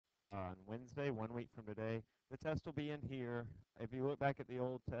on Wednesday, 1 week from today. The test will be in here. If you look back at the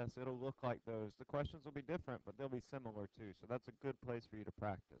old test, it'll look like those. The questions will be different, but they'll be similar too. So that's a good place for you to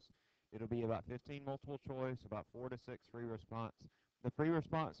practice. It'll be about 15 multiple choice, about 4 to 6 free response. The free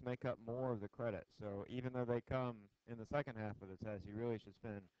response make up more of the credit. So even though they come in the second half of the test, you really should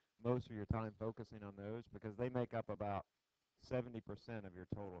spend most of your time focusing on those because they make up about 70% of your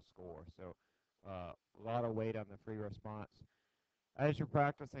total score. So a lot of weight on the free response. As you're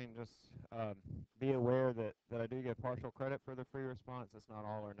practicing, just be aware that I do get partial credit for the free response. It's not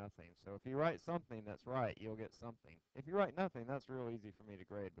all or nothing. So if you write something that's right, you'll get something. If you write nothing, that's real easy for me to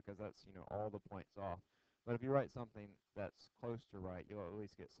grade because that's, all the points off. But if you write something that's close to right, you'll at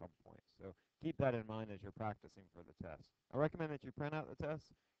least get some points. So keep that in mind as you're practicing for the test. I recommend that you print out the test.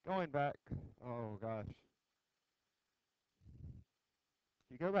 Going back, oh gosh,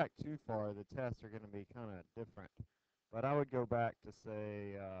 if you go back too far, the tests are going to be kind of different. But I would go back to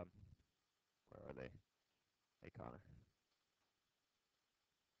say, where are they? Hey, Connor.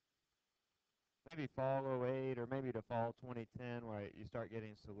 Maybe fall '08 or maybe to fall 2010 where you start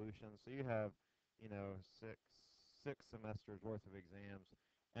getting solutions. So you have, you know, six semesters worth of exams.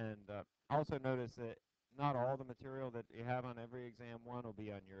 And also notice that not all the material that you have on every exam one will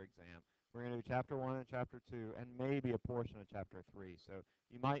be on your exam. We're going to do chapter 1 and chapter 2 and maybe a portion of chapter 3. So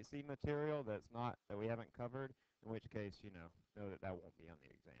you might see material that we haven't covered, in which case, know that that won't be on the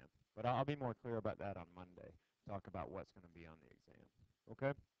exam. But I'll be more clear about that on Monday. Talk about what's going to be on the exam.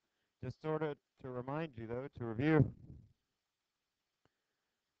 Okay? Just sort of to remind you, though, to review,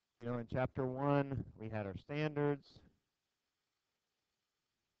 in chapter 1, we had our standards,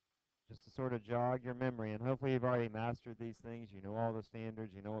 just to sort of jog your memory. And hopefully you've already mastered these things. You know all the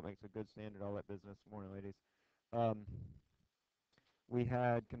standards. You know what makes a good standard, all that business. Morning, ladies. Um, we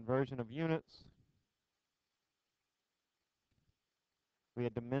had conversion of units. We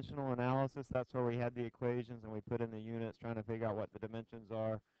had dimensional analysis. That's where we had the equations and we put in the units trying to figure out what the dimensions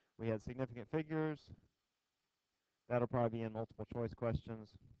are. We had significant figures. That'll probably be in multiple choice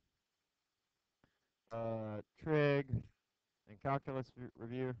questions. Trig and calculus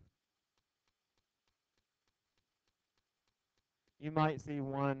review. You might see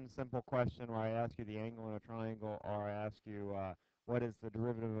one simple question where I ask you the angle in a triangle, or I ask you what is the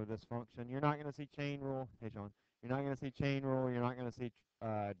derivative of this function. You're not going to see chain rule. Hey, John. You're not going to see chain rule. You're not going to see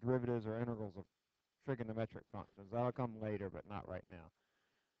derivatives or integrals of trigonometric functions. That'll come later, but not right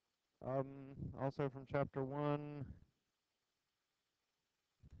now. Also from chapter 1,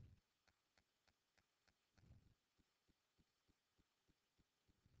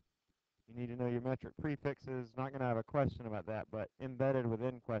 you need to know your metric prefixes. Not going to have a question about that, but embedded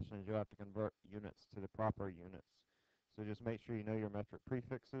within questions, you'll have to convert units to the proper units. So just make sure you know your metric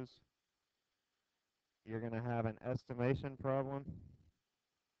prefixes. You're going to have an estimation problem.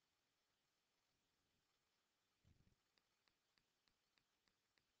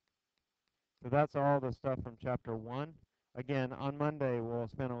 So that's all the stuff from chapter 1. Again, on Monday, we'll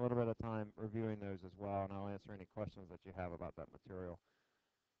spend a little bit of time reviewing those as well, and I'll answer any questions that you have about that material.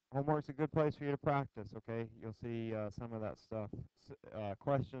 Homework's a good place for you to practice, okay? You'll see some of that stuff,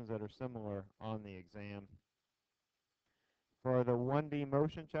 questions that are similar on the exam. For the 1D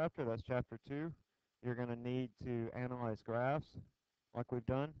motion chapter, that's chapter 2, you're going to need to analyze graphs like we've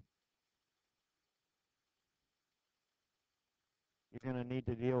done. You're going to need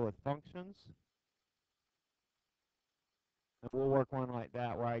to deal with functions. And we'll work one like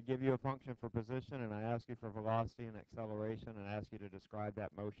that where I give you a function for position and I ask you for velocity and acceleration and ask you to describe that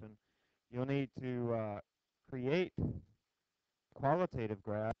motion. You'll need to create qualitative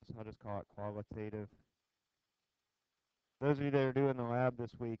graphs. I'll just call it qualitative. Those of you that are doing the lab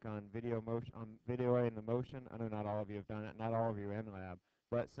this week on video motion, on videoing the motion, I know not all of you have done it, not all of you are in the lab,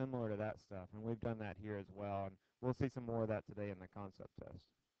 but similar to that stuff. And we've done that here as well. And we'll see some more of that today in the concept test.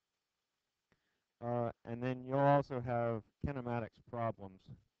 And then you'll also have kinematics problems.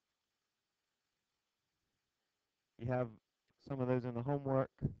 You have some of those in the homework,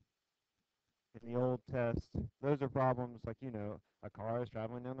 in the old test. Those are problems like, a car is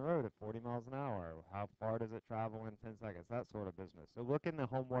traveling down the road at 40 miles an hour. How far does it travel in 10 seconds? That sort of business. So look in the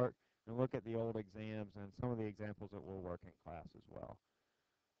homework and look at the old exams and some of the examples that we'll work in class as well.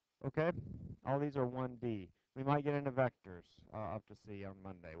 Okay? All these are 1D. We might get into vectors. I'll have to see on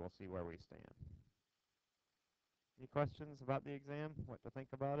Monday. We'll see where we stand. Any questions about the exam? What to think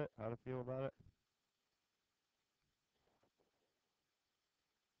about it? How to feel about it?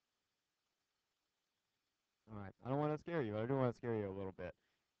 All right. I don't want to scare you. I do want to scare you a little bit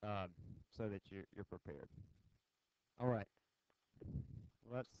so that you're prepared. All right.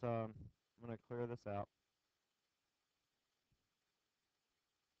 I'm going to clear this out.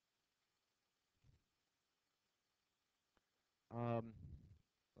 Um,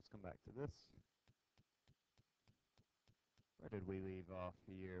 let's come back to this. Where did we leave off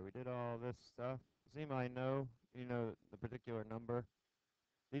here? We did all this stuff. Does anybody know, the particular number?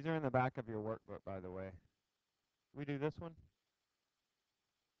 These are in the back of your workbook, by the way. We do this one?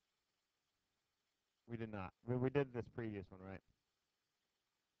 We did not. We did this previous one, right?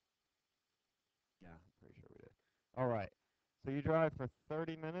 Yeah, I'm pretty sure we did. All right. So you drive for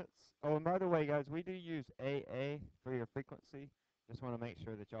 30 minutes. Oh, and by the way, guys, we do use AA for your frequency. Just want to make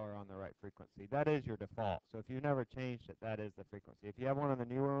sure that y'all are on the right frequency. That is your default. So if you've never changed it, that is the frequency. If you have one of the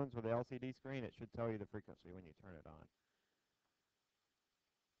newer ones with the LCD screen, it should tell you the frequency when you turn it on.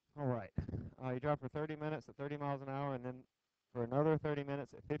 All right. You drive for 30 minutes at 30 miles an hour, and then for another 30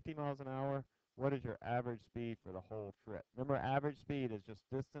 minutes at 50 miles an hour. What is your average speed for the whole trip? Remember, average speed is just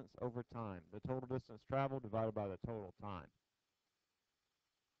distance over time. The total distance traveled divided by the total time.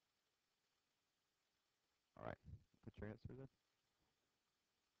 All right. Put your answers in.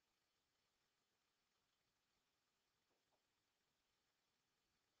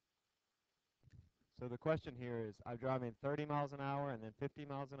 So the question here is, I'm driving 30 miles an hour and then 50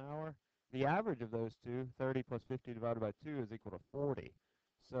 miles an hour. The average of those two, 30 plus 50 divided by 2, is equal to 40.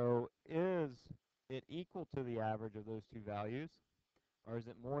 So is it equal to the average of those two values? Or is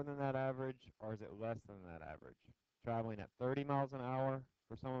it more than that average, or is it less than that average? Traveling at 30 miles an hour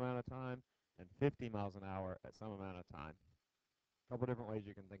for some amount of time and 50 miles an hour at some amount of time. A couple different ways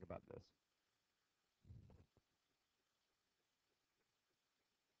you can think about this.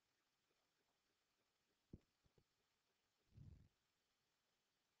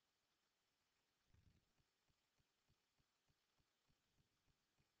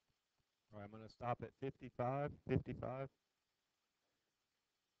 All right, I'm going to stop at 55, 55.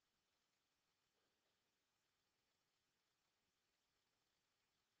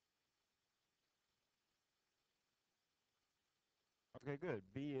 Okay, good.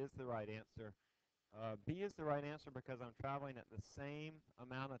 B is the right answer. B is the right answer because I'm traveling at the same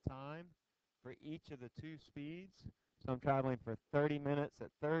amount of time for each of the two speeds. So I'm traveling for 30 minutes at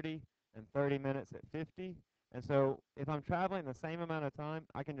 30 and 30 minutes at 50. And so if I'm traveling the same amount of time,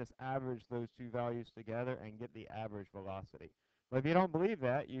 I can just average those two values together and get the average velocity. But if you don't believe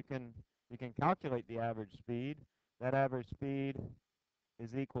that, you can calculate the average speed. That average speed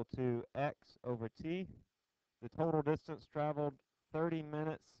is equal to x over t. The total distance traveled, 30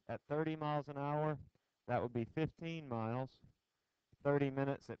 minutes at 30 miles an hour. That would be 15 miles. 30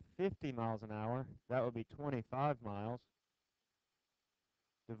 minutes at 50 miles an hour. That would be 25 miles.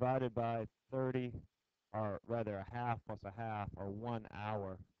 Divided by 30, or rather a half plus a half, or 1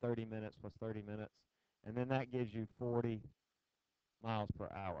 hour. 30 minutes plus 30 minutes. And then that gives you 40 miles per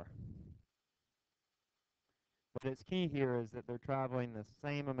hour. But its key here is that they're traveling the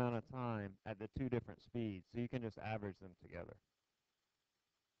same amount of time at the two different speeds. So you can just average them together.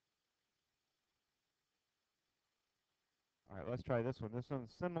 All right, let's try this one. This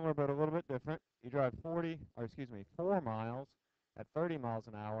one's similar but a little bit different. You drive 4 miles at 30 miles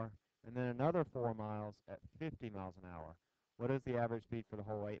an hour, and then another 4 miles at 50 miles an hour. What is the average speed for the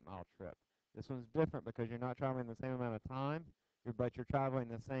whole 8-mile trip? This one's different because you're not traveling the same amount of time, but you're traveling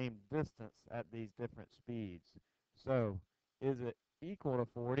the same distance at these different speeds. So, is it equal to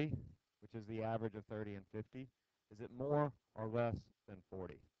 40, which is the average of 30 and 50? Is it more or less than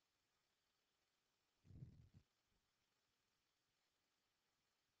 40?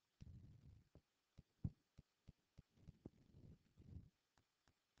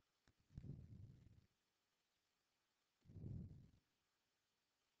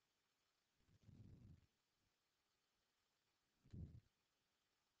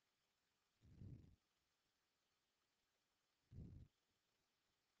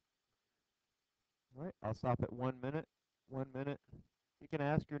 All right, I'll stop at 1 minute. 1 minute. You can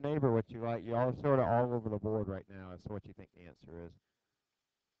ask your neighbor what you like. Y'all are sort of all over the board right now as to what you think the answer is.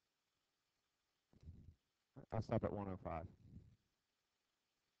 I'll stop at 105.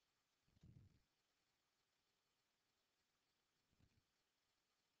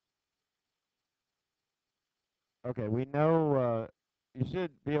 Okay, we know you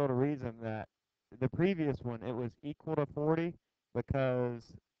should be able to reason that the previous one, it was equal to 40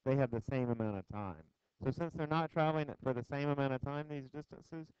 because they have the same amount of time. So since they're not traveling it for the same amount of time, these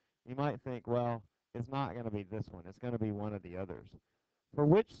distances, you might think, well, it's not going to be this one. It's going to be one of the others. For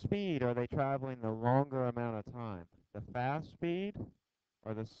which speed are they traveling the longer amount of time? The fast speed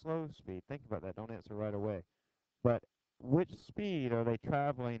or the slow speed? Think about that. Don't answer right away. But which speed are they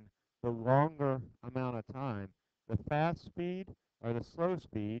traveling the longer amount of time? The fast speed or the slow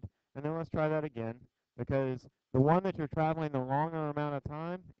speed? And then let's try that again, because the one that you're traveling the longer amount of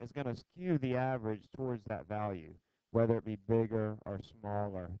time is going to skew the average towards that value. whether it be bigger or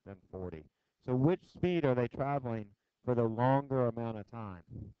smaller than 40. So which speed are they traveling for the longer amount of time?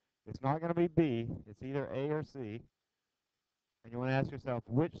 It's not going to be B, it's either A or C. And you want to ask yourself,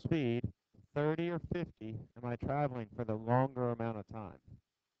 which speed, 30 or 50, am I traveling for the longer amount of time?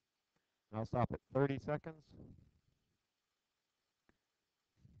 And I'll stop at 30 seconds.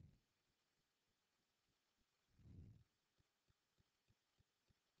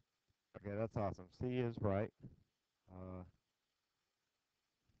 Okay, that's awesome. C is right. Uh,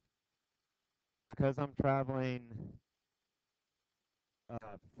 because I'm traveling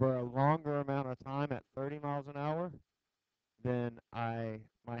for a longer amount of time at 30 miles an hour, then my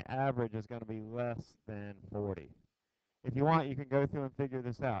average is going to be less than 40. If you want, you can go through and figure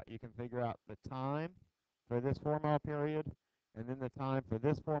this out. You can figure out the time for this 4 mile period, and then the time for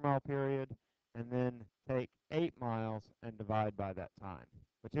this 4 mile period, and then take 8 miles and divide by that time.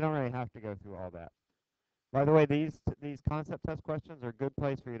 But you don't really have to go through all that. By the way, these concept test questions are a good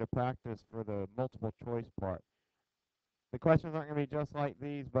place for you to practice for the multiple choice part. The questions aren't going to be just like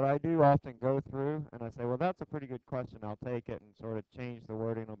these, but I do often go through and I say, well, that's a pretty good question. I'll take it and sort of change the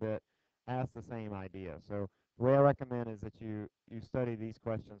wording a bit, ask the same idea. So the way I recommend is that you study these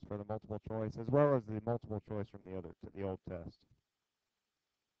questions for the multiple choice as well as the multiple choice from the old test.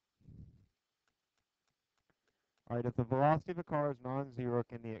 All right, if the velocity of a car is non-zero,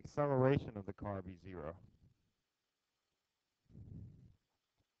 can the acceleration of the car be zero?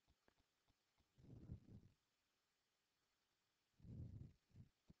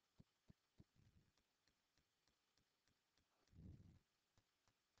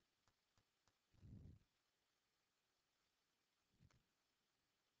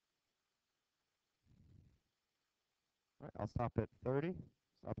 All right, I'll stop at 30.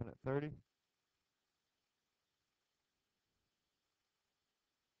 Stopping at 30.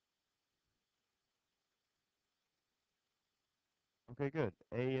 Okay, good.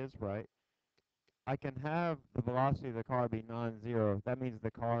 A is right. I can have the velocity of the car be non-zero. That means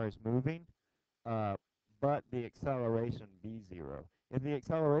the car is moving, uh, but the acceleration be zero. If the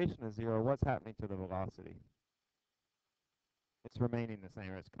acceleration is zero, what's happening to the velocity? It's remaining the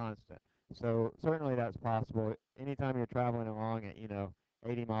same, or it's constant. So certainly that's possible. Anytime you're traveling along at,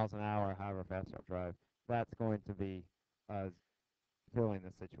 80 miles an hour, however fast you drive, that's going to be uh, filling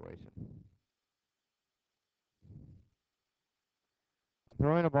the situation.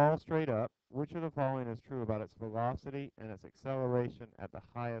 Throwing a ball straight up, which of the following is true about its velocity and its acceleration at the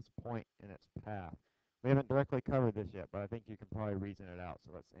highest point in its path? We haven't directly covered this yet, but I think you can probably reason it out,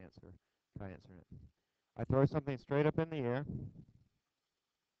 so let's try answering it. I throw something straight up in the air,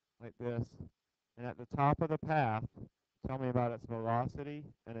 like this, and at the top of the path, tell me about its velocity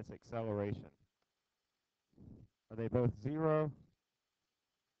and its acceleration. Are they both zero?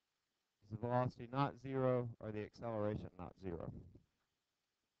 Is the velocity not zero, or the acceleration not zero?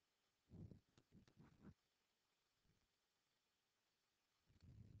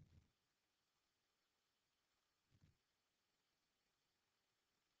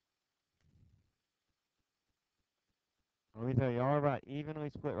 Let me tell you, y'all are about evenly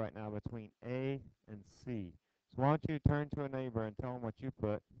split right now between A and C. So why don't you turn to a neighbor and tell them what you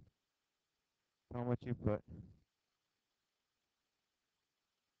put. Tell them what you put.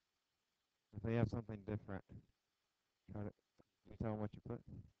 If they have something different, try to you tell them what you put.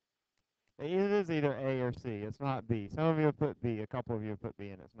 It is either A or C. It's not B. Some of you have put B. A couple of you have put B,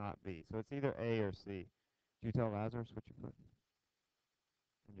 and it's not B. So it's either A or C. Did you tell Lazarus what you put?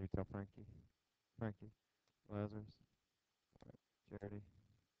 And you tell Frankie? Frankie? Lazarus? Charity?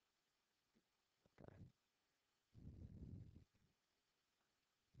 Okay.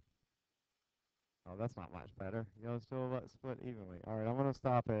 Oh, that's not much better. Y'all still split evenly. All right, I'm going to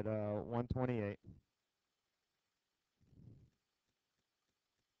stop at 128.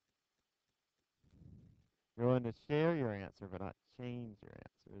 You're willing to share your answer, but not change your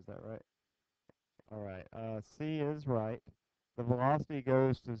answer. Is that right? All right. C is right. The velocity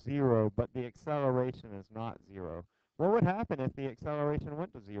goes to zero, but the acceleration is not zero. What would happen if the acceleration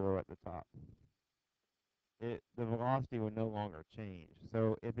went to zero at the top? The velocity would no longer change.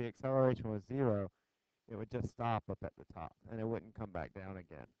 So if the acceleration was zero, it would just stop up at the top, and it wouldn't come back down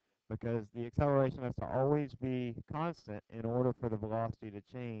again. Because the acceleration has to always be constant in order for the velocity to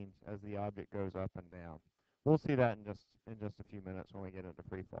change as the object goes up and down. We'll see that in just a few minutes when we get into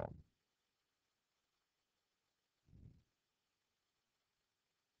free fall.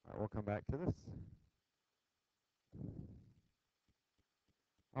 All right, we'll come back to this.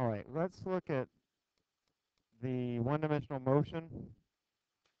 All right, let's look at the one-dimensional motion.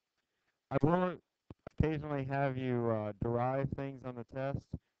 I will occasionally have you derive things on the test.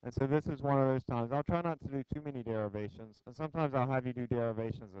 And so this is one of those times. I'll try not to do too many derivations, and sometimes I'll have you do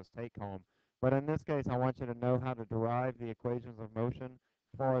derivations as take-home. But in this case, I want you to know how to derive the equations of motion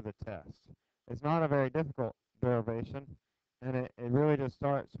for the test. It's not a very difficult derivation, and it really just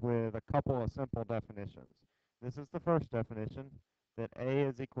starts with a couple of simple definitions. This is the first definition, that A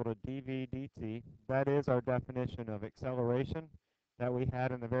is equal to dv dt. That is our definition of acceleration that we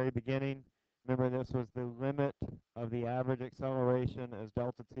had in the very beginning. Remember, this was the limit of the average acceleration as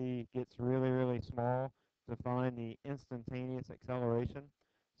delta t gets really, really small to find the instantaneous acceleration.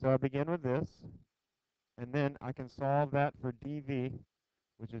 So I begin with this, and then I can solve that for dv,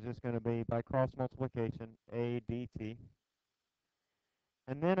 which is just going to be by cross multiplication, a dt.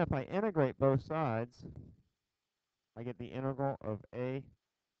 And then if I integrate both sides, I get the integral of a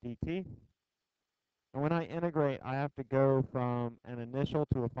dt. And when I integrate, I have to go from an initial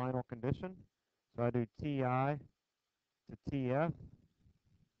to a final condition. So I do ti to tf.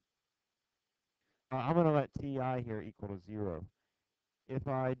 I'm going to let ti here equal to 0. If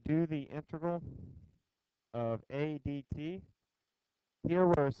I do the integral of a dt, here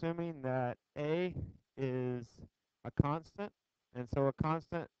we're assuming that a is a constant, and so a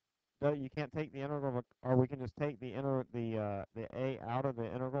constant, you can't take the integral, or we can just take the a out of the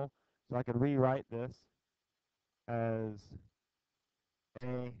integral. So I could rewrite this as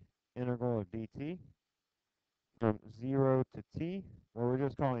a integral of dt from 0 to t. Well, we're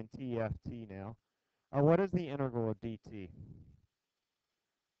just calling tft now. What is the integral of dt?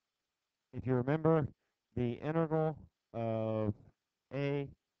 If you remember, the integral of a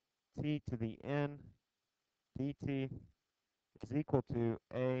t to the n dt is equal to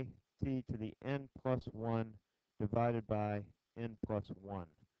a t to the n plus 1 divided by n plus 1.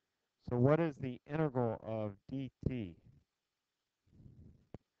 So what is the integral of dt?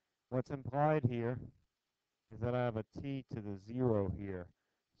 What's implied here is that I have a t to the 0 here.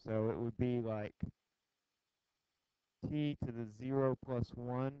 So it would be like t to the 0 plus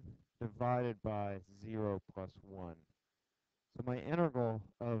 1 divided by 0 plus 1. So my integral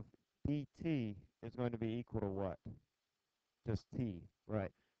of dt is going to be equal to what? Just t,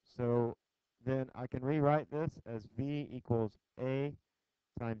 right? So then I can rewrite this as v equals a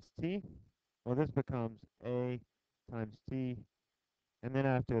times t. Well, this becomes a times t, and then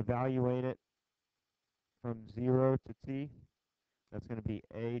I have to evaluate it from 0 to t. That's going to be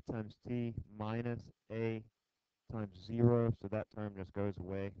a times t minus a times 0, so that term just goes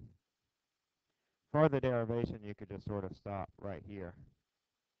away. For the derivation, you could just sort of stop right here.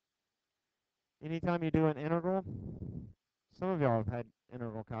 Anytime you do an integral, some of y'all have had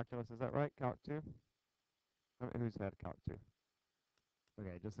integral calculus, is that right? Calc 2? Who's had Calc 2?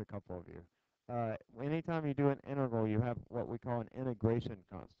 Okay, just a couple of you. Anytime you do an integral, you have what we call an integration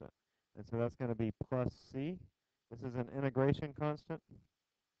constant. And so that's going to be plus c. This is an integration constant.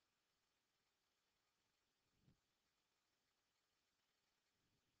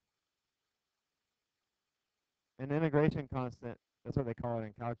 An integration constant, that's what they call it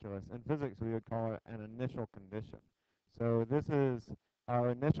in calculus. In physics, we would call it an initial condition. So this is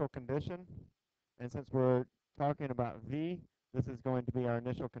our initial condition. And since we're talking about v, this is going to be our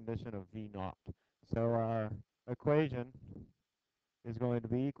initial condition of v naught. So our equation is going to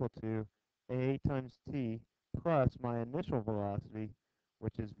be equal to a times t plus my initial velocity,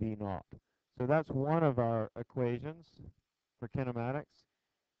 which is v naught. So that's one of our equations for kinematics.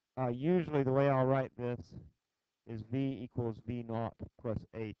 Usually the way I'll write this is v equals v naught plus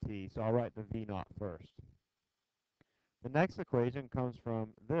at. So I'll write the v naught first. The next equation comes from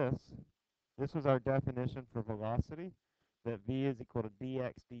this. This was our definition for velocity, that v is equal to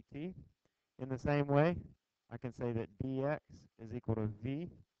dx dt. In the same way, I can say that dx is equal to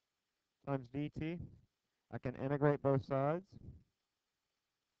v times dt. I can integrate both sides,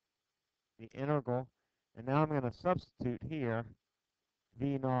 the integral, and now I'm going to substitute here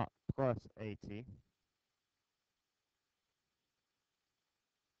v naught plus at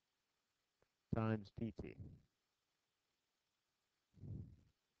times dt.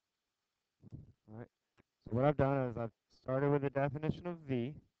 All right. So what I've done is I've started with the definition of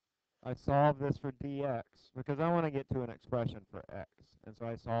v. I solved this for dx because I want to get to an expression for x. And so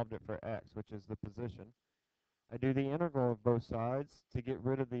I solved it for x, which is the position. I do the integral of both sides to get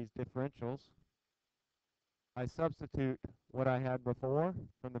rid of these differentials. I substitute what I had before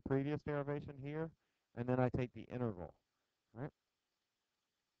from the previous derivation here, and then I take the integral. Right?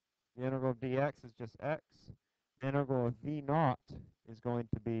 The integral of dx is just x. The integral of v naught is going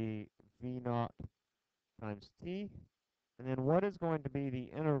to be v naught times t. And then what is going to be the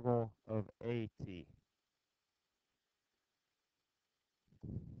integral of at?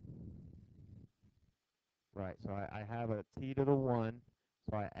 Right, so I have a t to the 1,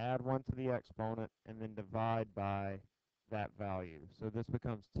 So I add 1 to the exponent and then divide by that value. So this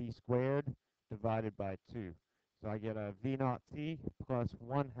becomes t squared divided by 2. So I get a v naught t plus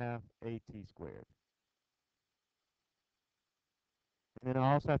 1/2 at squared. And then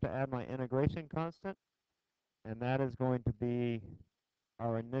I also have to add my integration constant, and that is going to be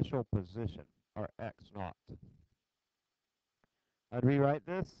our initial position, our x naught. I'd rewrite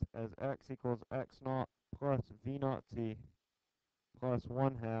this as x equals x naught plus v naught t plus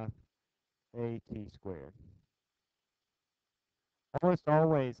 1/2 at squared. Almost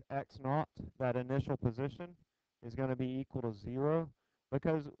always x naught, that initial position, is going to be equal to 0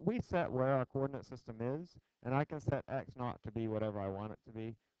 because we set where our coordinate system is, and I can set x naught to be whatever I want it to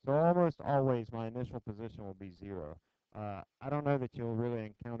be. So almost always my initial position will be 0. I don't know that you'll really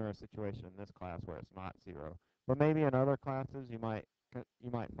encounter a situation in this class where it's not 0, but maybe in other classes you might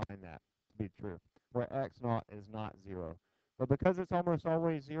find that to be true, where x naught is not 0. But because it's almost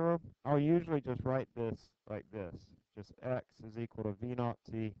always 0, I'll usually just write this like this. Just x is equal to v naught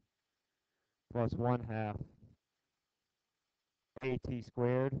t plus 1/2 at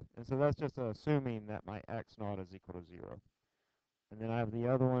squared. And so that's just assuming that my x naught is equal to 0. And then I have the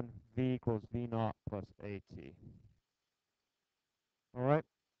other one, v equals v naught plus at. All right?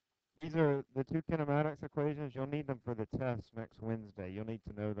 These are the two kinematics equations. You'll need them for the test next Wednesday. You'll need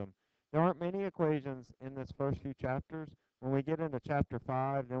to know them. There aren't many equations in this first few chapters. When we get into chapter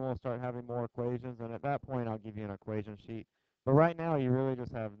 5, then we'll start having more equations, and at that point I'll give you an equation sheet. But right now you really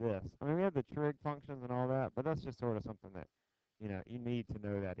just have this. I mean, we have the trig functions and all that, but that's just sort of something that, you need to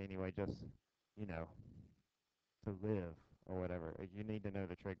know that anyway, just, you know, to live or whatever. You need to know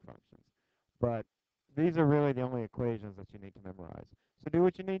the trig functions. But these are really the only equations that you need to memorize. So do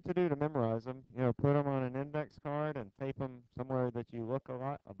what you need to do to memorize them. Put them on an index card and tape them somewhere that you look a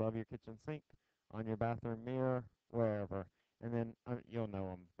lot, above your kitchen sink, on your bathroom mirror, wherever. And then you'll know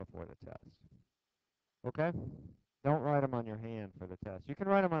them before the test. Okay? Don't write them on your hand for the test. You can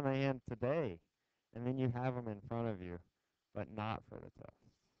write them on the hand today, and then you have them in front of you, but not for the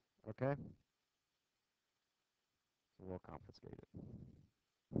test. Okay? So we'll confiscate it.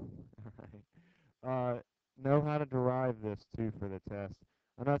 All right. Know how to derive this too for the test.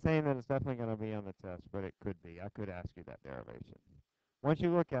 I'm not saying that it's definitely going to be on the test, but it could be. I could ask you that derivation. Once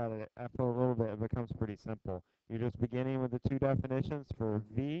you look at it, after a little bit, it becomes pretty simple. You're just beginning with the two definitions for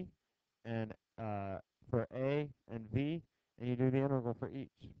V and for A and V, and you do the integral for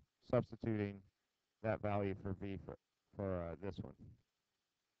each, substituting that value for V for this one.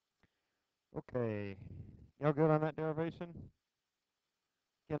 Okay, y'all good on that derivation?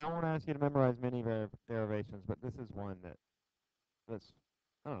 Again, I won't ask you to memorize many derivations, but this is one that's,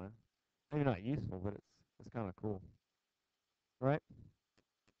 I don't know, maybe not useful, but it's kind of cool, right?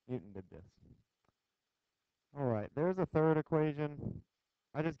 Newton did this. All right, there's a third equation.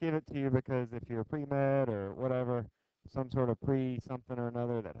 I just gave it to you because if you're pre-med or whatever, some sort of pre-something or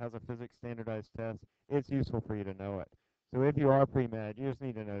another that has a physics standardized test, it's useful for you to know it. So if you are pre-med, you just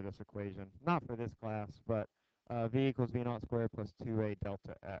need to know this equation. Not for this class, but v equals v naught squared plus 2a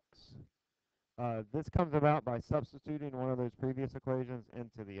delta x. This comes about by substituting one of those previous equations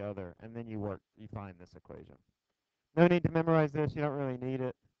into the other, and then you find this equation. No need to memorize this. You don't really need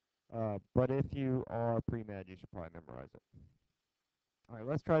it. But if you are pre-med, you should probably memorize it. All right,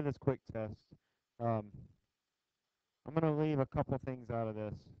 let's try this quick test. Um, I'm going to leave a couple things out of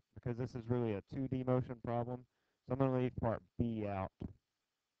this because this is really a 2D motion problem. So I'm going to leave part B out.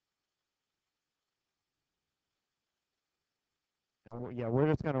 And yeah, we're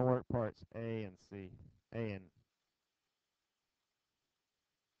just going to work parts A and C. A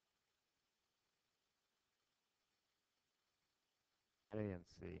and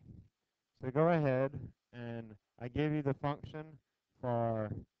C. So go ahead and I give you the function for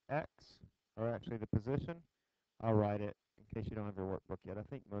x, or actually the position. I'll write it in case you don't have your workbook yet. I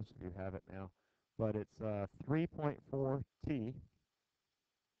think most of you have it now. But it's 3.4t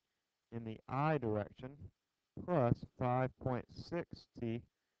in the I direction plus 5.6t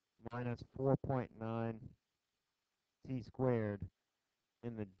minus 4.9t squared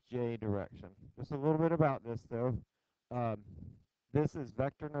in the j direction. Just a little bit about this though. Um, this is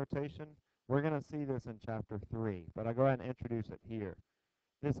vector notation. We're going to see this in chapter 3, but I'll go ahead and introduce it here.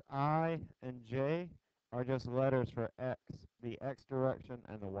 This I and J are just letters for X, the X direction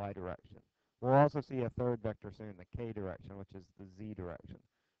and the Y direction. We'll also see a third vector soon, the K direction, which is the Z direction.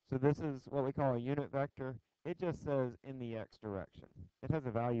 So this is what we call a unit vector. It just says in the X direction. It has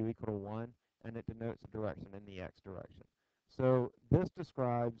a value equal to 1, and it denotes a direction in the X direction. So this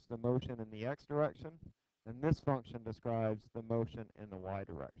describes the motion in the X direction, and this function describes the motion in the Y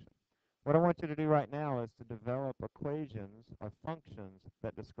direction. What I want you to do right now is to develop equations or functions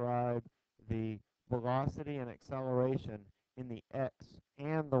that describe the velocity and acceleration in the x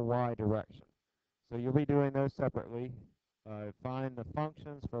and the y direction. So you'll be doing those separately. Find the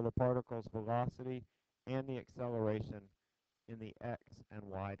functions for the particle's velocity and the acceleration in the x and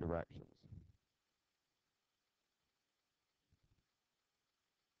y directions.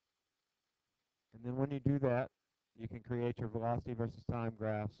 And then when you do that, you can create your velocity versus time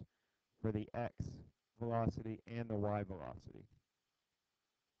graphs for the x velocity and the y velocity.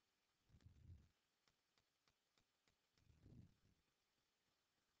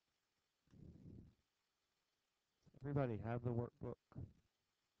 Everybody have the workbook?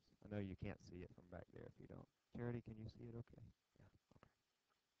 I know you can't see it from back there if you don't. Charity, can you see it okay? Yeah, okay.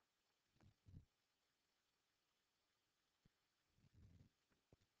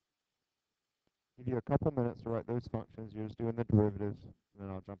 Give you a couple minutes to write those functions. You're just doing the derivatives, and then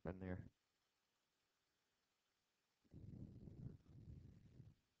I'll jump in there.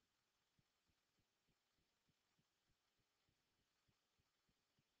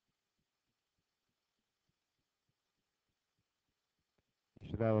 You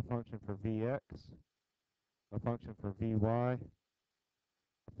should have a function for Vx, a function for Vy,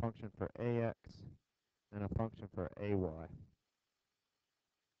 a function for Ax, and a function for Ay.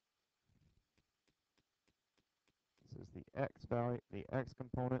 This is the x value, the x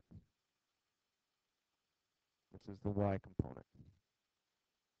component. This is the y component.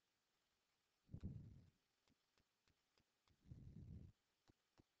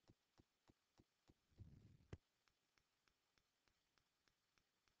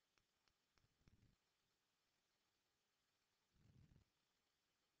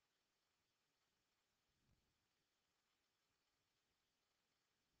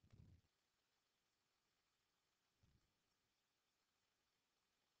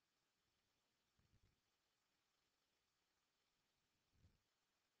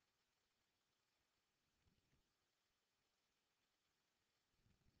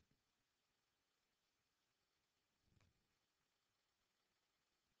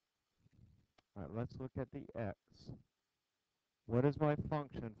 All right, let's look at the x. What is my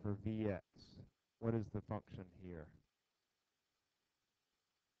function for Vx? What is the function here?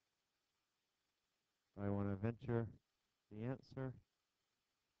 I want to venture the answer.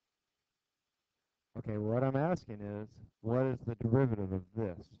 Okay, what I'm asking is, what is the derivative of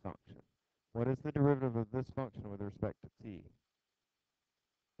this function? What is the derivative of this function with respect to t?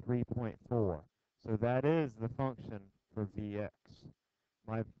 3.4. So that is the function for Vx.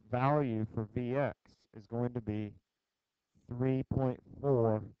 My value for Vx is going to be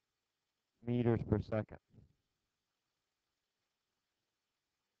 3.4 meters per second.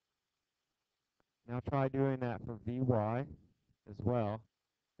 Now try doing that for Vy as well,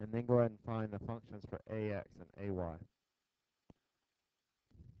 and then go ahead and find the functions for Ax and Ay.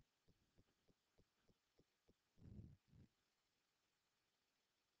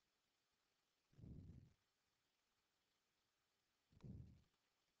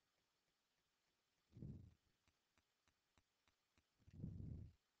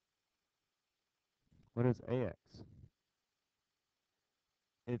 What is Ax?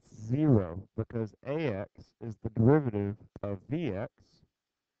 It's 0 because Ax is the derivative of Vx,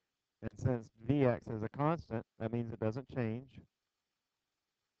 and since Vx is a constant, that means it doesn't change.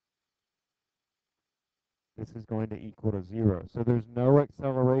 This is going to equal to 0. So there's no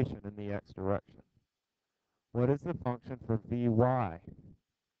acceleration in the x direction. What is the function for Vy?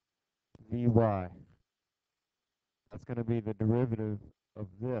 Vy. That's going to be the derivative of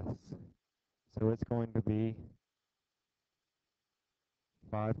this. So it's going to be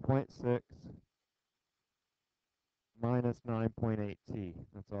 5.6 minus 9.8t.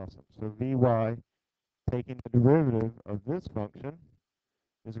 That's awesome. So Vy, taking the derivative of this function,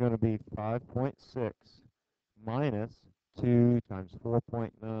 is going to be 5.6 minus 2 times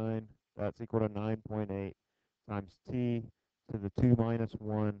 4.9. That's equal to 9.8 times t to the 2 minus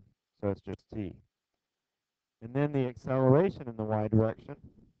 1. So it's just t. And then the acceleration in the y direction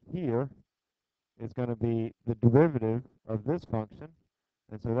here is going to be the derivative of this function.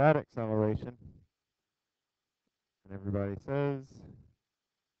 And so that acceleration, and everybody says,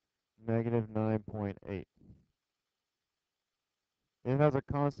 negative 9.8. It has a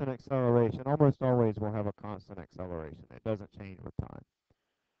constant acceleration. Almost always will have a constant acceleration. It doesn't change with time.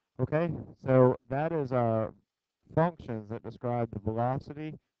 Okay, so that is our functions that describe the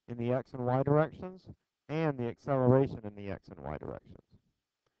velocity in the x and y directions and the acceleration in the x and y directions.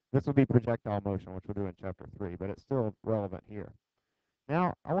 This will be projectile motion, which we'll do in chapter 3, but it's still relevant here.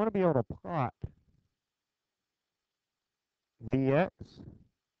 Now, I want to be able to plot Vx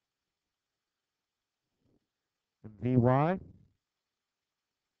and Vy,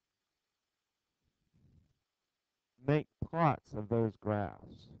 make plots of those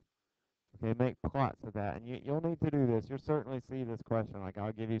graphs. Okay, make plots of that. And you'll need to do this. You'll certainly see this question. Like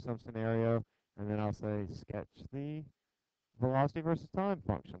I'll give you some scenario, and then I'll say sketch the velocity versus time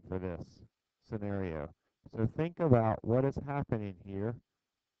function for this scenario. So think about what is happening here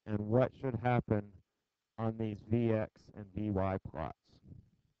and what should happen on these Vx and Vy plots.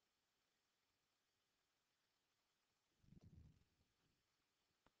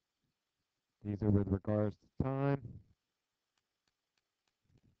 These are with regards to time.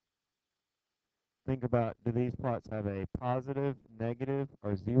 Think about, do these plots have a positive, negative,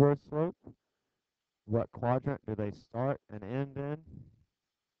 or zero slope? What quadrant do they start and end in?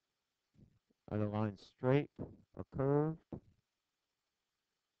 Are the lines straight or curved?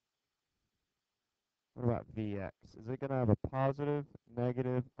 What about Vx? Is it going to have a positive,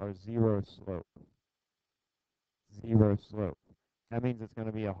 negative, or zero slope? Zero slope. That means it's going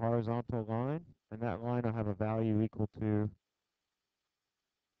to be a horizontal line, and that line will have a value equal to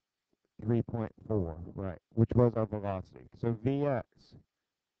 3.4, right, which was our velocity. So Vx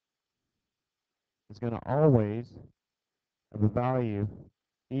is going to always have a value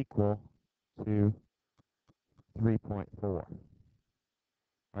equal to 3.4. All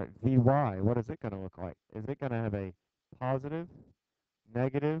right, Vy, what is it going to look like? Is it going to have a positive,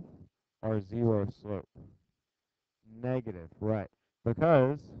 negative, or zero slope? Negative, right.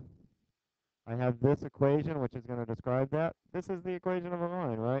 Because I have this equation, which is going to describe that. This is the equation of a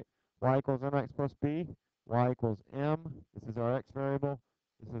line, right? Y equals mx plus b. Y equals m. This is our x variable.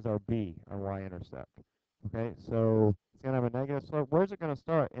 This is our b, our y-intercept. Okay, so it's going to have a negative slope. Where's it going to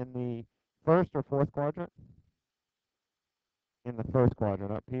start? In the first or fourth quadrant? In the first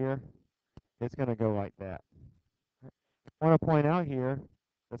quadrant up here. It's going to go like that. I want to point out here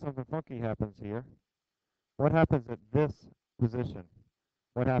that something funky happens here. What happens at this position?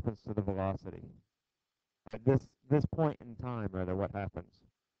 What happens to the velocity? At this point in time, rather, what happens?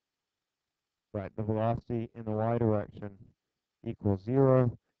 Right, the velocity in the y direction equals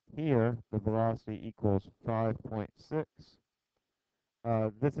 0. Here, the velocity equals 5.6.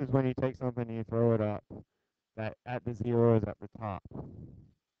 This is when you take something and you throw it up. That at the 0 is at the top.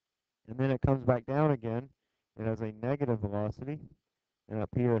 And then it comes back down again. It has a negative velocity. And up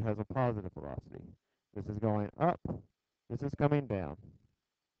here it has a positive velocity. This is going up. This is coming down.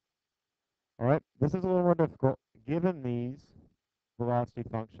 All right, this is a little more difficult. Given these velocity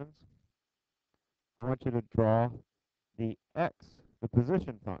functions, I want you to draw the the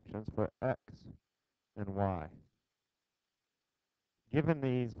position functions for x and y. Given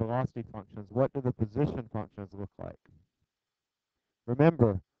these velocity functions, what do the position functions look like?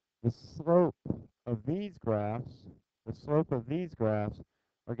 Remember, the slope of these graphs,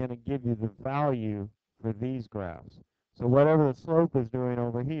 are going to give you the value for these graphs. So whatever the slope is doing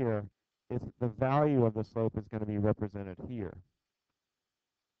over here, the value of the slope is going to be represented here.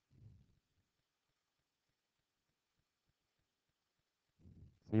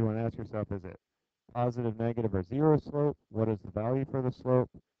 So you want to ask yourself, is it positive, negative, or zero slope? What is the value for the slope?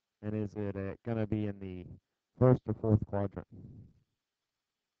 And is it going to be in the first or fourth quadrant?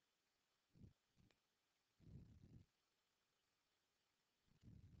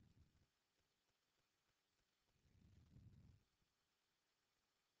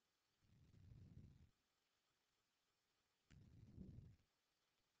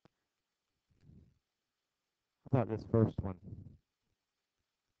 How about this first one?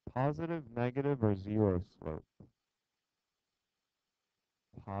 Positive, negative, or zero slope?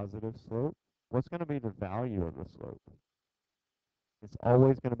 Positive slope. What's going to be the value of the slope? It's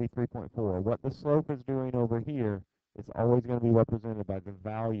always going to be 3.4. What the slope is doing over here is always going to be represented by the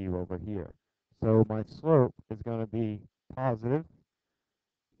value over here. So my slope is going to be positive,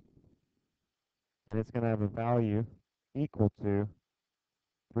 and it's going to have a value equal to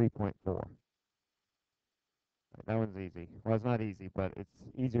 3.4. That one's easy. Well, it's not easy, but it's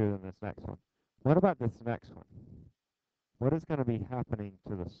easier than this next one. What about this next one? What is going to be happening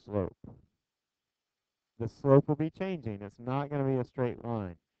to the slope? The slope will be changing. It's not going to be a straight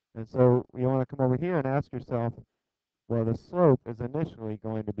line. And so you want to come over here and ask yourself, well, the slope is initially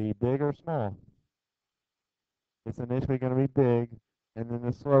going to be big or small? It's initially going to be big, and then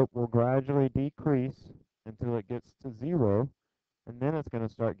the slope will gradually decrease until it gets to 0, and then it's going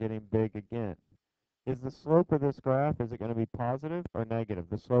to start getting big again. Is the slope of this graph, is it going to be positive or negative?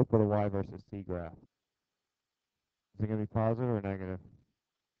 The slope of the y versus t graph. Is it going to be positive or negative?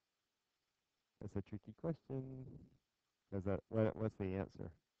 That's a tricky question. What's the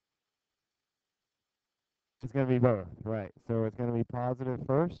answer? It's going to be both, right? So it's going to be positive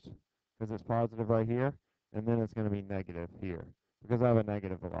first, because it's positive right here, and then it's going to be negative here because I have a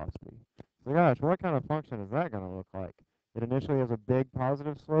negative velocity. So gosh, what kind of function is that going to look like? It initially has a big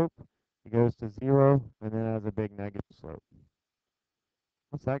positive slope, it goes to 0, and then it has a big negative slope.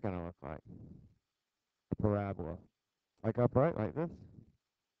 What's that going to look like? A parabola. Like upright, like this?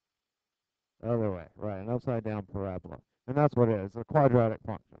 Other way, right, an upside down parabola. And that's what it is, a quadratic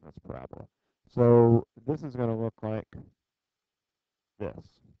function, that's parabola. So this is going to look like this.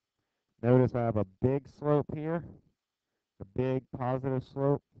 Notice I have a big slope here, a big positive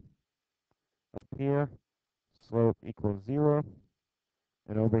slope up here, slope equals 0,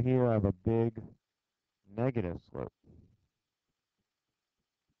 and over here I have a big negative slope.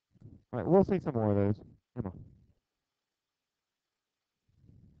 All right, we'll see some more of those. Come on.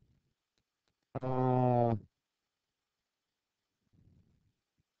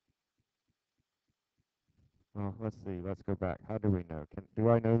 Oh, let's see. Let's go back. How do we know? Do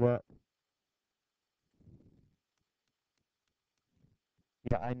I know that?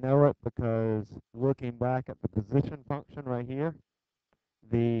 Yeah, I know it because looking back at the position function right here,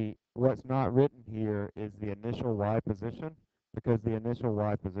 the what's not written here is the initial y position because the initial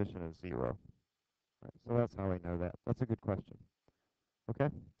y position is 0. Right, so that's how I know that. That's a good question. Okay,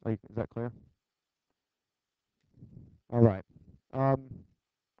 is that clear? All right. Um,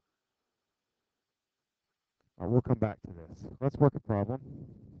 we'll come back to this. Let's work a problem.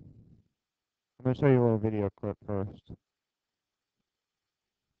 I'm going to show you a little video clip first.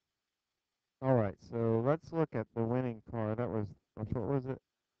 All right, so let's look at the winning car. That was, what was it?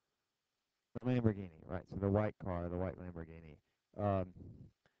 The Lamborghini, right? So the white car, the white Lamborghini. Um,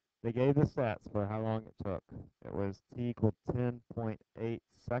 they gave the stats for how long it took. It was t equaled 10.8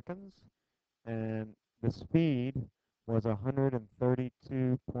 seconds, and the speed was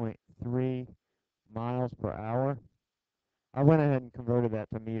 132.3 miles per hour. I went ahead and converted that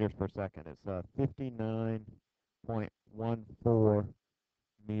to meters per second. It's 59.14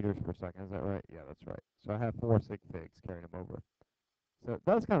 meters per second. Is that right? Yeah, that's right. So I have 4 sig figs carrying them over. So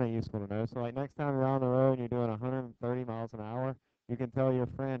that's kind of useful to know. So like next time you're on the road and you're doing 130 miles an hour, you can tell your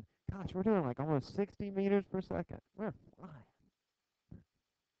friend, gosh, we're doing like almost 60 meters per second. We're flying.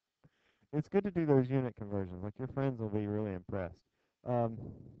 It's good to do those unit conversions. Like your friends will be really impressed. Um,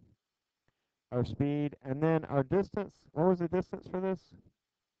 our speed, and then our distance. What was the distance for this?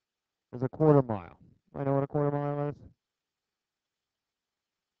 It was a quarter mile. I know what a quarter mile is?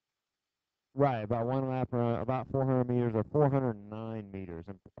 Right, about one lap around, about 400 meters or 409 meters.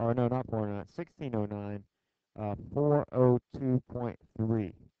 Or no, not 409, 1609,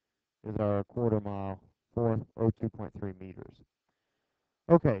 402.3 is our quarter mile, 402.3 meters.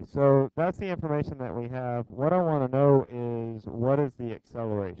 Okay, so that's the information that we have. What I want to know is what is the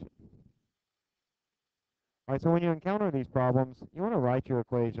acceleration? All right, so when you encounter these problems, you want to write your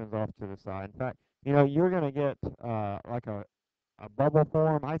equations off to the side. In fact, you're going to get like a bubble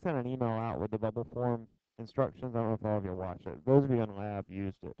form. I sent an email out with the bubble form instructions. I don't know if all of you watched it. Those of you in lab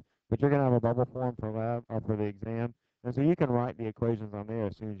used it. But you're going to have a bubble form for lab or for the exam. And so you can write the equations on there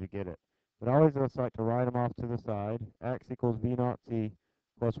as soon as you get it. But I always just like to write them off to the side. X equals V naught T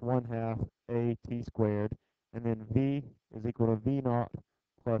plus 1/2 A T squared. And then V is equal to V naught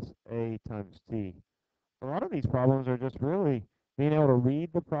plus A times T. A lot of these problems are just really being able to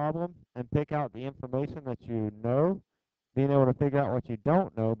read the problem and pick out the information that you know, being able to figure out what you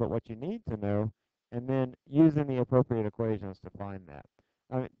don't know, but what you need to know, and then using the appropriate equations to find that.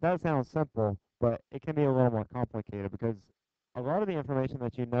 I mean, that sounds simple, but it can be a little more complicated because a lot of the information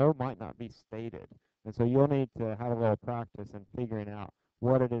that you know might not be stated. And so you'll need to have a little practice in figuring out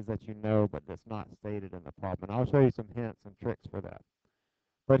what it is that you know but that's not stated in the problem. And I'll show you some hints and tricks for that.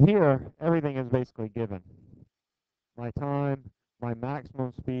 But here, everything is basically given. My time, my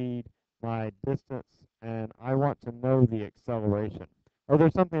maximum speed, my distance, and I want to know the acceleration. Oh,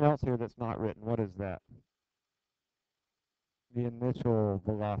 there's something else here that's not written. What is that? The initial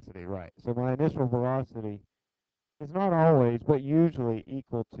velocity, right. So my initial velocity is not always, but usually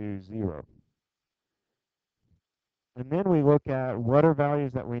equal to 0. And then we look at what are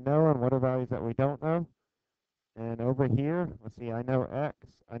values that we know and what are values that we don't know. And over here, let's see, I know x,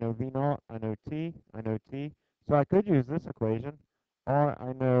 I know v naught, I know t, I know t. So I could use this equation, or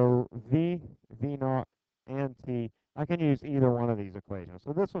I know v naught, and t. I can use either one of these equations.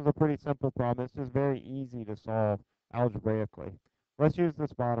 So this was a pretty simple problem. It's just very easy to solve algebraically. Let's use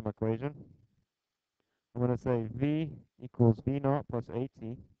this bottom equation. I'm going to say v equals v naught plus at.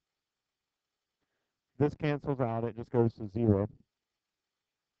 This cancels out. It just goes to 0.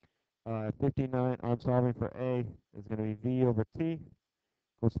 59, I'm solving for a, is going to be v over t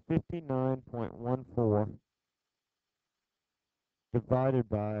equals 59.14 divided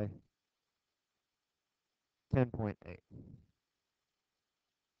by 10.8.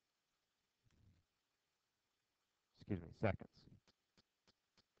 Excuse me, seconds.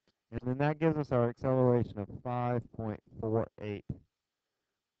 And then that gives us our acceleration of 5.48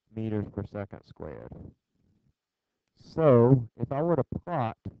 meters per second squared. So if I were to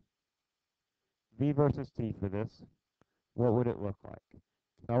plot v versus t for this, what would it look like?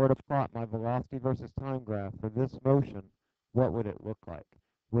 If I were to plot my velocity versus time graph for this motion, what would it look like?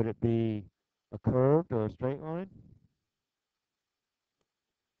 Would it be a curved or a straight line?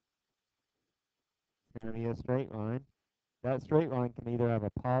 It's going to be a straight line. That straight line can either have a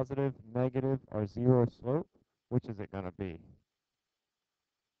positive, negative, or zero slope. Which is it going to be?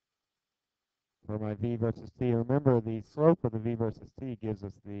 For my v versus t, remember the slope of the v versus t gives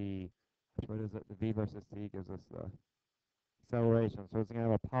us the, what is it? The v versus t gives us the acceleration. So it's going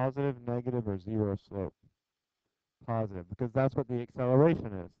to have a positive, negative, or zero slope. Positive, because that's what the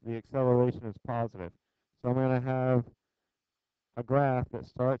acceleration is. The acceleration is positive. So I'm going to have a graph that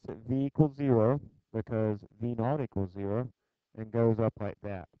starts at v equals 0, because v naught equals 0, and goes up like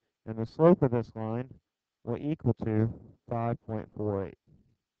that. And the slope of this line will equal to 5.48.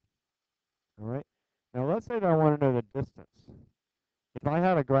 All right? Now let's say that I want to know the distance. If I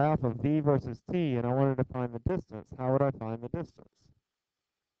had a graph of v versus t and I wanted to find the distance, how would I find the distance?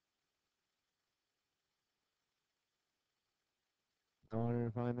 I wanted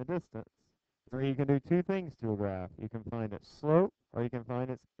to find the distance. So you can do two things to a graph. You can find its slope or you can find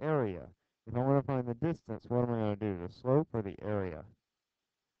its area. If I want to find the distance, what am I going to do? The slope or the area?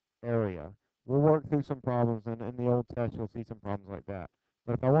 Area. We'll work through some problems, and in the old test you'll see some problems like that.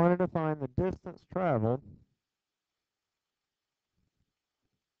 But if I wanted to find the distance traveled,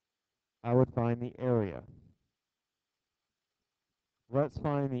 I would find the area. Let's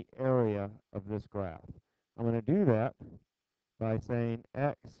find the area of this graph. I'm going to do that by saying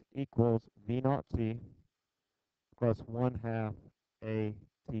x equals v naught t plus 1/2 a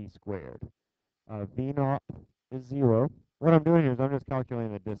t squared. V naught is 0. What I'm doing here is I'm just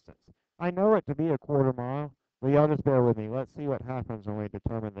calculating the distance. I know it to be a quarter mile, but y'all just bear with me. Let's see what happens when we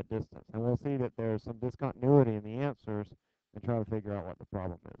determine the distance. And we'll see that there's some discontinuity in the answers and try to figure out what the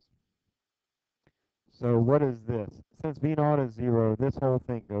problem is. So what is this? Since V naught is 0, this whole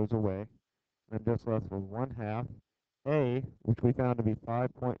thing goes away. And just left with 1/2 a, which we found to be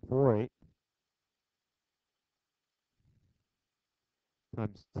 5.48,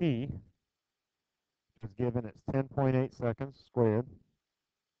 times t, which is given as 10.8 seconds squared.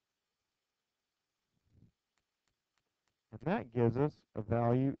 And that gives us a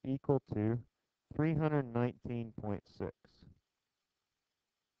value equal to 319.6.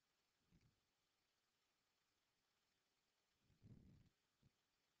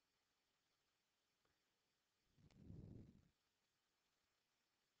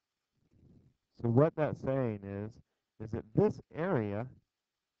 So what that's saying is that this area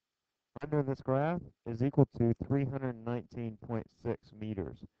under this graph is equal to 319.6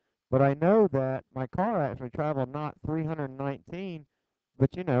 meters. But I know that my car actually traveled not 319,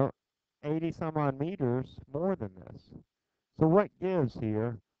 but 80 some odd meters more than this. So what gives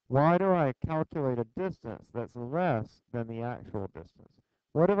here? Why do I calculate a distance that's less than the actual distance?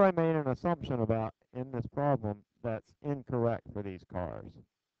 What have I made an assumption about in this problem that's incorrect for these cars?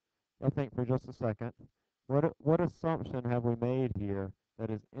 I think for just a second. What assumption have we made here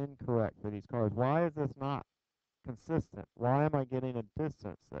that is incorrect for these cars? Why is this not consistent? Why am I getting a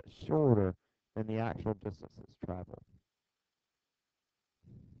distance that's shorter than the actual distance that's traveled?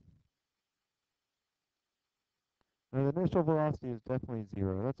 Now, the initial velocity is definitely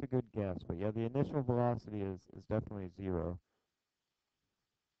 0. That's a good guess, but yeah, the initial velocity is definitely 0.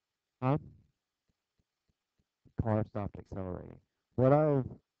 Huh? Car stopped accelerating. What I've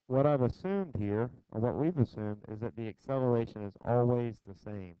what I've assumed here, or what we've assumed, is that the acceleration is always the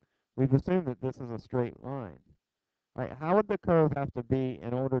same. We've assumed that this is a straight line. Right? How would the curve have to be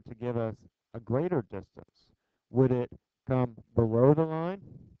in order to give us a greater distance? Would it come below the line,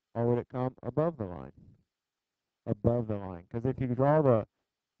 or would it come above the line? Above the line. Because if you draw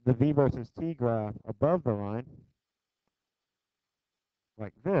the v versus t graph above the line,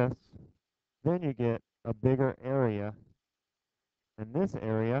 like this, then you get a bigger area, and this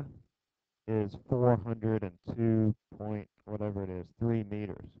area is 402 point whatever it is, 3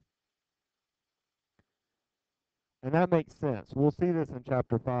 meters. And that makes sense. We'll see this in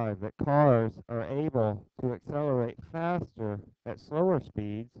chapter 5, that cars are able to accelerate faster at slower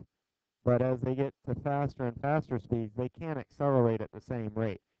speeds, but as they get to faster and faster speeds, they can't accelerate at the same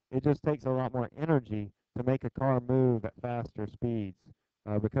rate. It just takes a lot more energy to make a car move at faster speeds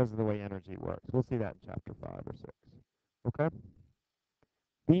because of the way energy works. We'll see that in chapter 5 or 6. Okay?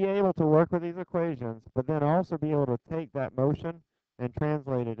 be able to work with these equations, but then also be able to take that motion and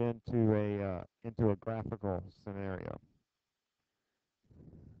translate it into a graphical scenario.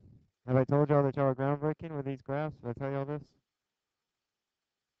 Have I told y'all that y'all are groundbreaking with these graphs? Did I tell y'all this?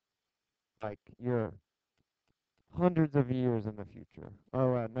 Like you're hundreds of years in the future.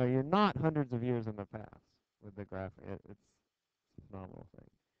 Oh, no, you're not hundreds of years in the past with the graph. It's a phenomenal thing.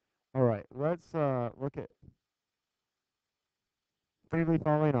 All right, let's look at freely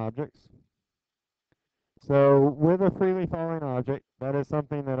falling objects. So with a freely falling object, that is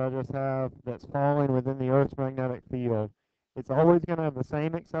something that I just have that's falling within the Earth's magnetic field. It's always going to have the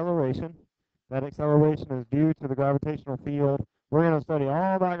same acceleration. That acceleration is due to the gravitational field. We're going to study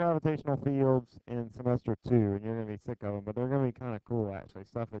all about gravitational fields in semester 2, and you're going to be sick of them, but they're going to be kind of cool, actually,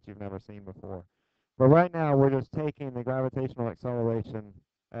 stuff that you've never seen before. But right now, we're just taking the gravitational acceleration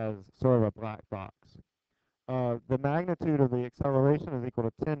as sort of a black box. The magnitude of the acceleration is equal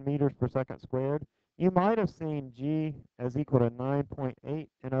to 10 meters per second squared. You might have seen g as equal to 9.8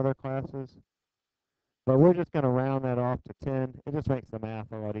 in other classes, but we're just going to round that off to 10. It just makes the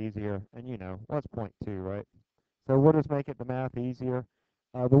math a lot easier. And you know, what's 0.2, right? So we'll just make it the math easier.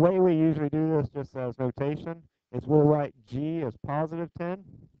 The way we usually do this, just as notation, is we'll write g as positive 10.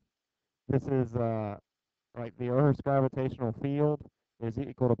 This is like the Earth's gravitational field is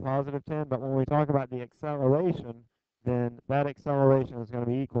equal to positive 10, but when we talk about the acceleration, then that acceleration is going to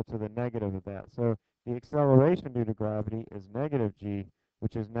be equal to the negative of that. So the acceleration due to gravity is negative g,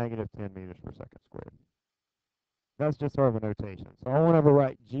 which is negative 10 meters per second squared. That's just sort of a notation. So I won't ever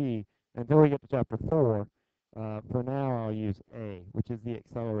write g until we get to chapter 4. For now, I'll use a, which is the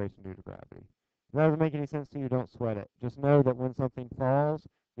acceleration due to gravity. If that doesn't make any sense to you, don't sweat it. Just know that when something falls,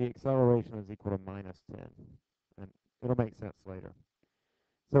 the acceleration is equal to minus 10. And it'll make sense later.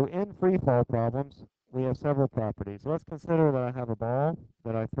 So in free fall problems, we have several properties. Let's consider that I have a ball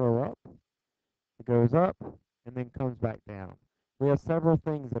that I throw up. It goes up and then comes back down. We have several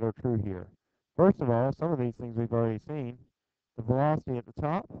things that are true here. First of all, some of these things we've already seen. The velocity at the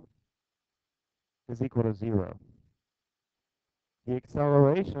top is equal to 0. The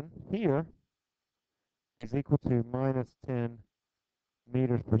acceleration here is equal to minus 10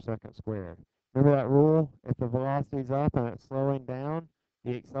 meters per second squared. Remember that rule? If the velocity is up and it's slowing down,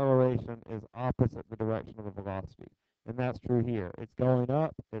 the acceleration is opposite the direction of the velocity. And that's true here. It's going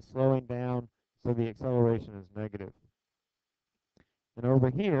up, it's slowing down, so the acceleration is negative. And over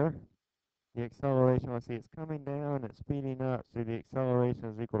here, the acceleration, let's see, it's coming down, it's speeding up, so the acceleration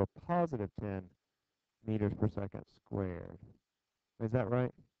is equal to positive 10 meters per second squared. Is that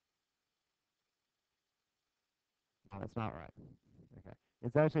right? No, that's not right. Okay.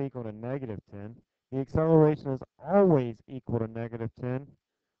 It's actually equal to negative 10. The acceleration is always equal to negative 10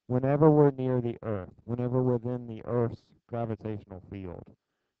 whenever we're near the Earth, whenever we're within the Earth's gravitational field,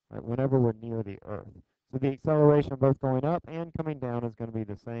 right? Whenever we're near the Earth. So the acceleration both going up and coming down is going to be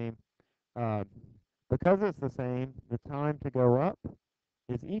the same. Uh, because it's the same, the time to go up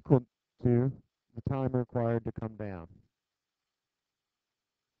is equal to the time required to come down.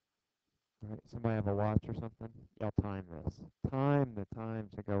 All right, somebody have a watch or something? Y'all time this. Time the time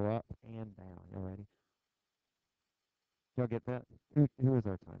to go up and down. Y'all ready? Y'all get that? Who is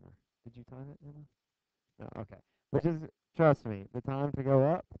our timer? Did you time it, Emma? No, okay. But just trust me, the time to go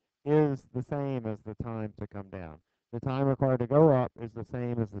up is the same as the time to come down. The time required to go up is the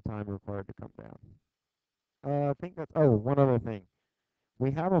same as the time required to come down. I think that's, oh, one other thing.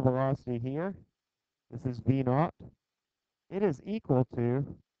 We have a velocity here. This is v naught. It is equal to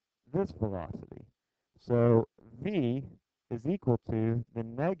this velocity. So v is equal to the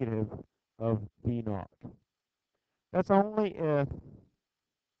negative of v naught. That's only if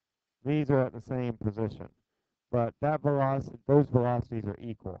these are at the same position. But that velocity, those velocities are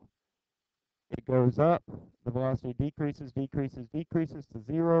equal. It goes up, the velocity decreases, decreases, decreases to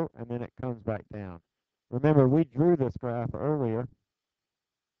 0, and then it comes back down. Remember, we drew this graph earlier,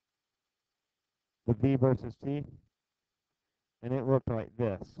 the v versus t, and it looked like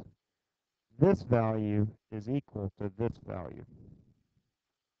this. This value is equal to this value.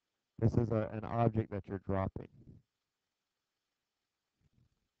 This is an object that you're dropping.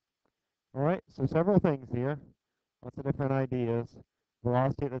 All right, so several things here. Lots of different ideas.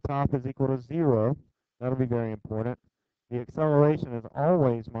 Velocity at the top is equal to 0. That'll be very important. The acceleration is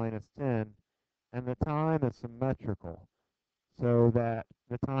always minus 10, and the time is symmetrical, so that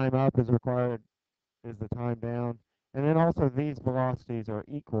the time up is required is the time down. And then also these velocities are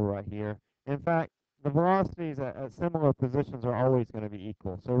equal right here. In fact, the velocities at similar positions are always going to be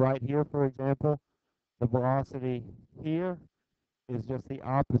equal. So right here, for example, the velocity here is just the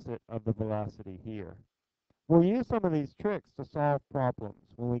opposite of the velocity here. we'll use some of these tricks to solve problems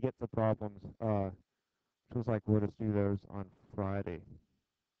when we get to problems. Which was like, we'll just do those on Friday.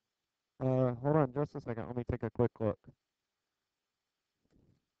 Hold on just a second. Let me take a quick look.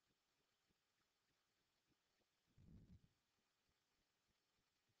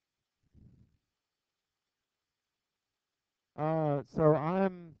 So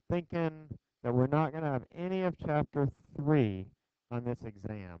I'm thinking that we're not going to have any of chapter 3 on this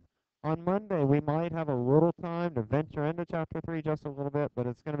exam. On Monday, we might have a little time to venture into chapter 3 just a little bit, but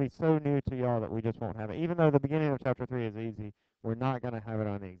it's going to be so new to y'all that we just won't have it. Even though the beginning of chapter 3 is easy, we're not going to have it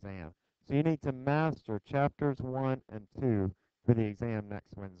on the exam. So you need to master chapters 1 and 2 for the exam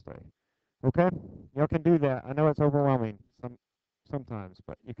next Wednesday. Okay? Y'all can do that. I know it's overwhelming sometimes,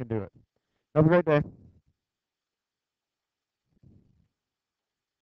 but you can do it. Have a great day.